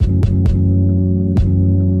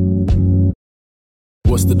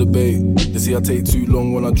What's the debate? They say I take too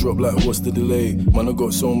long when I drop, like what's the delay? Man, I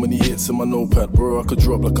got so many hits in my notepad, bro, I could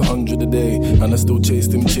drop like 100 a day. And I still chase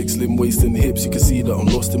them chicks, slim waist and hips. You can see that I'm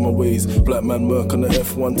lost in my ways. Black man Merc on the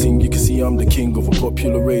F1 team, you can see I'm the king of a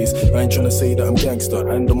popular race. I ain't tryna say that I'm gangster,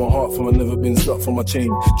 hand on my heart from I never been stuck from my chain.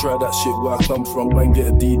 Try that shit where I come from, man, get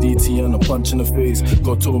a DDT and a punch in the face.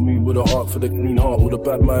 God told me with a heart for the clean heart, with a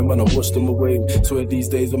bad mind, man, I washed them away. Swear these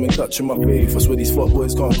days I'm in touch with my faith. I swear these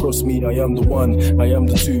fuckboys can't cross me, I am the one, I am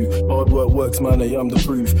the two. Hard work works, man, I am the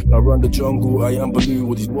proof. I run the jungle, I am Baloo.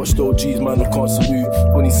 With these washed OGs, man, I can't salute.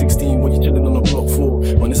 2016, what you chilling on the block for?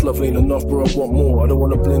 Man, this love ain't enough, bro, I want more. I don't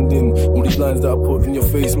wanna blend in. All these lines that I put in your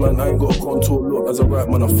face, man, I ain't got a contour look. As I rap,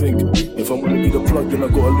 man, I think if I'm gonna be the plug, then I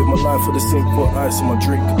gotta live my life for the sink, put ice in my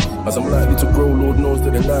drink. As I'm likely to grow, Lord knows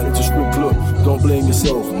that they're likely to shrink. Look, don't blame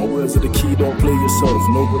yourself, my words are the key, don't play yourself.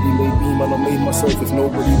 Nobody made me, man, I made myself. If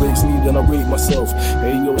nobody rates me, then I rate myself.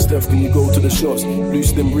 Hey yo, Steph, can you go to the shops? Blue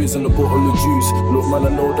Slim Riz and a bottle of juice. Look, man,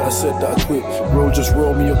 I know that I said that I quit. Bro, just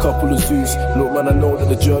roll me a couple of Zeus. Look, man, I know that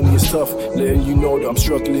the journey is tough, letting you know that I'm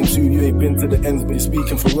struggling too. You ain't been to the ends, but you're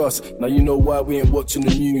speaking for us. Now you know why we ain't watching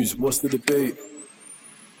the news. What's the debate?